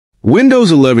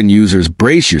Windows 11 users,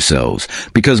 brace yourselves,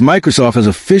 because Microsoft has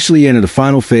officially entered the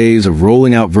final phase of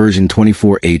rolling out version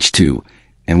 24H2.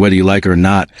 And whether you like it or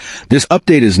not, this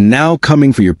update is now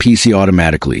coming for your PC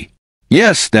automatically.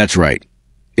 Yes, that's right.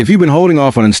 If you've been holding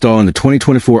off on installing the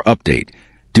 2024 update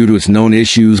due to its known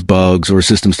issues, bugs, or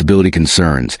system stability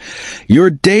concerns, your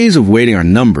days of waiting are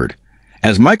numbered,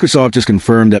 as Microsoft just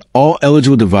confirmed that all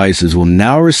eligible devices will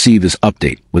now receive this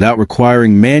update without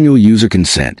requiring manual user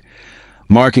consent,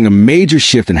 marking a major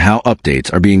shift in how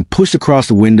updates are being pushed across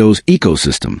the Windows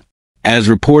ecosystem. As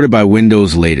reported by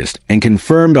Windows Latest and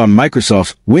confirmed on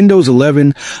Microsoft's Windows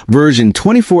 11 version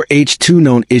 24H2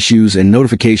 known issues and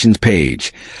notifications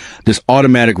page, this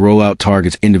automatic rollout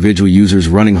targets individual users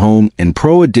running home and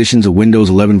pro editions of Windows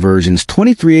 11 versions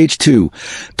 23H2,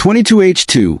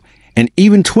 22H2, and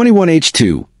even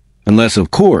 21H2, unless,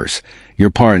 of course, you're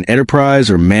part of an enterprise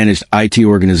or managed IT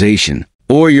organization,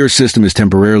 or your system is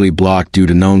temporarily blocked due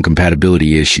to known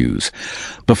compatibility issues.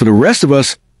 But for the rest of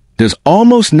us, there's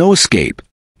almost no escape.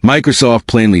 Microsoft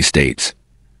plainly states,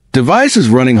 devices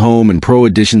running home and pro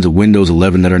editions of Windows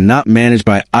 11 that are not managed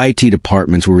by IT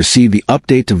departments will receive the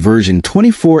update to version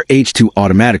 24H2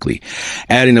 automatically,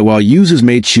 adding that while users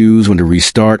may choose when to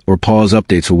restart or pause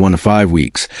updates for 1 to 5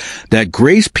 weeks, that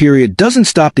grace period doesn't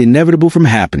stop the inevitable from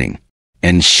happening.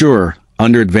 And sure,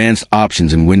 under advanced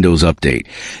options in Windows Update,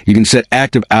 you can set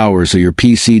active hours so your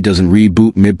PC doesn't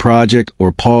reboot mid-project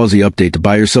or pause the update to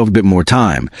buy yourself a bit more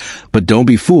time. But don't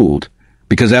be fooled,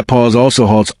 because that pause also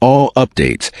halts all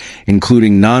updates,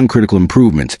 including non-critical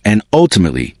improvements, and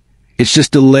ultimately, it's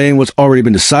just delaying what's already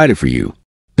been decided for you.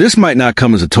 This might not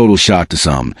come as a total shock to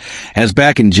some, as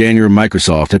back in January,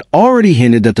 Microsoft had already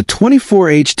hinted that the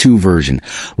 24H2 version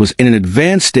was in an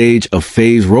advanced stage of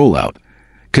phase rollout,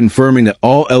 confirming that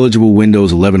all eligible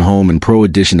Windows 11 Home and Pro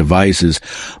Edition devices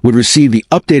would receive the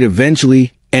update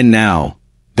eventually, and now,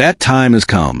 that time has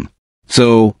come.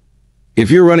 So, if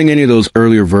you're running any of those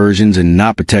earlier versions and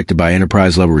not protected by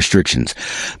enterprise-level restrictions,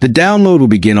 the download will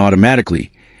begin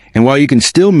automatically. And while you can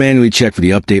still manually check for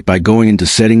the update by going into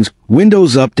Settings,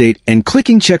 Windows Update, and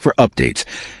clicking Check for Updates,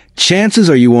 chances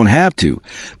are you won't have to,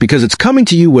 because it's coming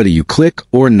to you whether you click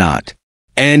or not.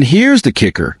 And here's the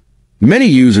kicker. Many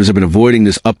users have been avoiding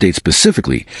this update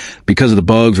specifically because of the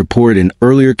bugs reported in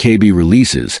earlier KB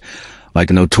releases, like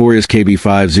the notorious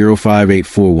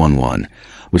KB50584111,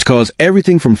 which caused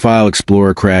everything from File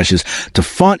Explorer crashes to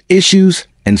font issues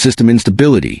and system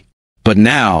instability. But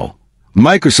now,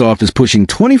 Microsoft is pushing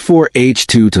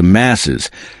 24H2 to masses,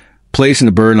 placing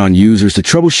the burden on users to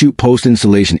troubleshoot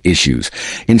post-installation issues,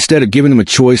 instead of giving them a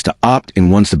choice to opt in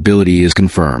once stability is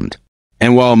confirmed.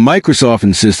 And while Microsoft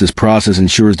insists this process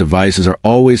ensures devices are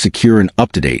always secure and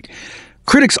up-to-date,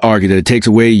 critics argue that it takes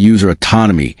away user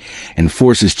autonomy and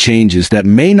forces changes that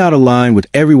may not align with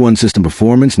everyone's system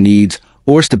performance needs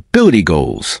or stability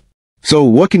goals. So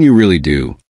what can you really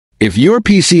do? If your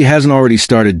PC hasn't already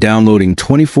started downloading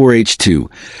 24H2,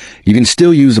 you can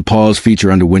still use the pause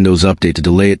feature under Windows Update to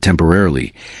delay it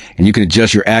temporarily, and you can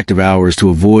adjust your active hours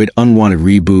to avoid unwanted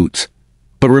reboots.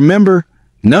 But remember,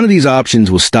 none of these options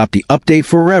will stop the update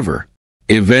forever.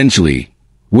 Eventually,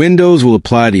 Windows will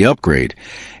apply the upgrade,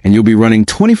 and you'll be running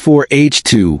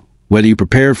 24H2 whether you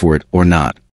prepare for it or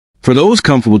not. For those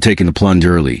comfortable taking the plunge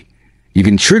early, you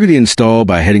can trigger the install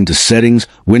by heading to Settings,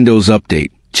 Windows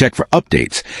Update, Check for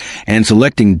Updates, and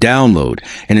selecting Download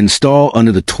and Install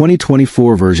under the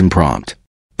 2024 version prompt.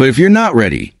 But if you're not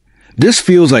ready, this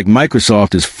feels like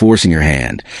Microsoft is forcing your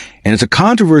hand, and it's a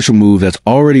controversial move that's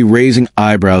already raising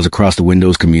eyebrows across the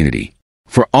Windows community.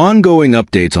 For ongoing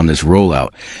updates on this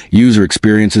rollout, user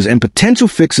experiences, and potential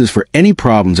fixes for any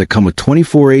problems that come with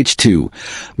 24H2,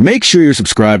 make sure you're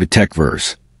subscribed to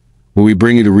TechVerse, where we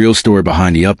bring you the real story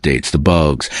behind the updates, the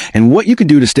bugs, and what you can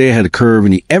do to stay ahead of the curve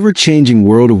in the ever-changing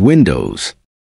world of Windows.